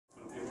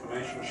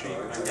information sheet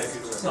and get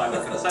you to sign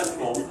a consent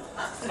form,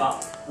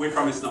 but we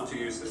promise not to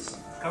use this.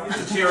 How did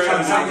you break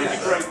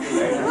your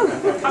leg?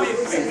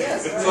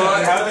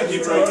 How did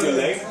you break your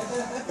leg?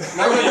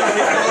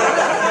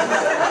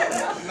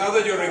 Now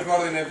that you're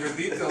recording every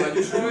detail, are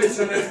you sure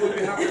SNS will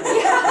be happy?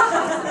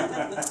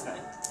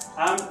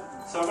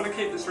 So I'm going to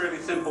keep this really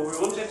simple. We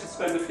wanted to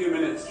spend a few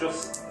minutes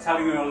just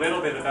telling you a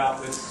little bit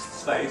about this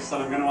space,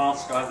 and I'm going to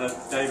ask either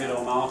David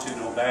or Martin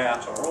or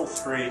Beat or all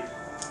three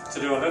to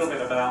do a little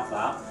bit about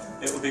that.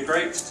 It would be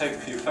great to take a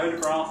few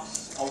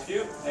photographs of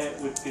you. It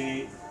would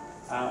be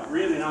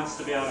really nice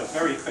to be able to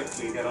very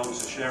quickly get on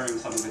to sharing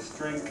some of this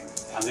drink.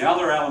 And the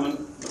other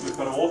element that we've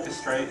got to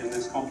orchestrate in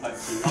this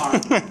complex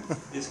environment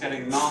is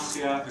getting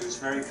Marcia, who's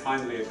very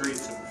kindly agreed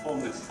to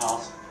perform this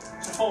task,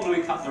 to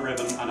formally cut the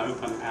ribbon and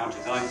open our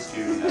design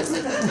studio.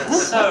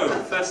 So,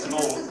 first of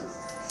all,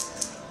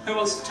 who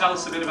wants to tell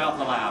us a bit about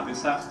the lab?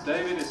 Is that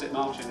David, is it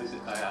Martin, is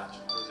it Beat,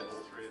 or is it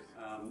all three?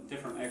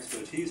 Different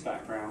expertise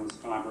backgrounds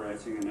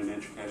collaborating in an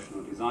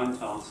educational design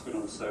task, and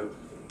also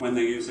when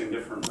they're using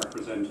different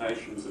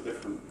representations of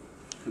different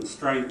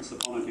constraints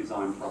upon a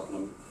design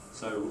problem.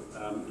 So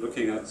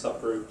looking at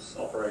subgroups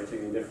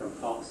operating in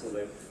different parts of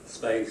the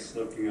space,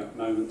 looking at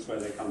moments where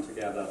they come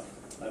together,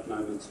 at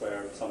moments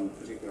where some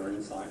particular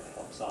insight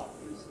pops up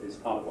is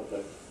part of what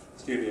the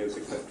studio is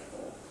equipped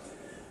for.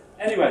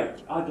 Anyway,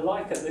 I'd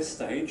like at this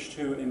stage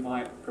to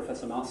invite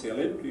Professor Marcia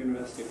Linn of the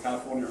University of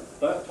California at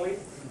Berkeley,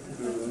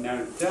 who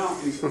no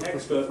doubt is an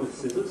expert with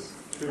scissors,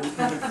 to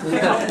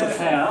pick up the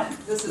hair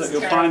that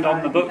you'll find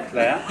on the book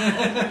there.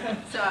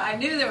 So I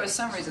knew there was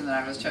some reason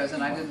that I was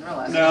chosen. I didn't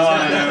realize.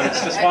 No,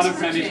 it's just one of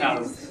many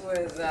talents.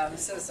 With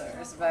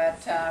scissors,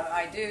 but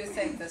I do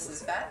think this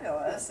is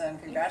fabulous,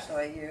 and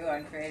congratulate you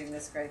on creating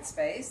this great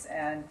space.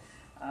 And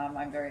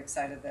I'm very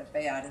excited that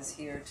Beat is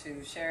here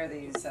to share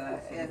these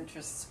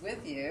interests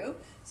with you.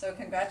 So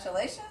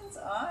congratulations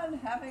on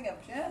having a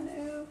brand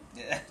new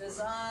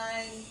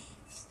design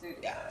studio.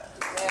 Yeah.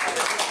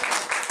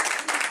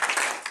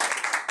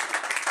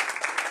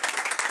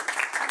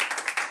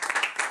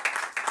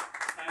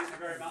 Thank you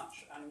very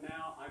much. And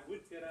now I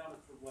would get out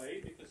of the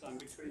way because I'm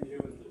between you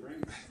and the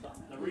drink. But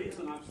the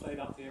reason I've stayed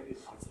up here is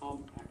I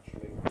can't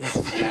actually.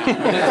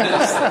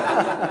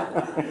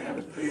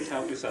 Please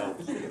help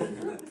yourselves.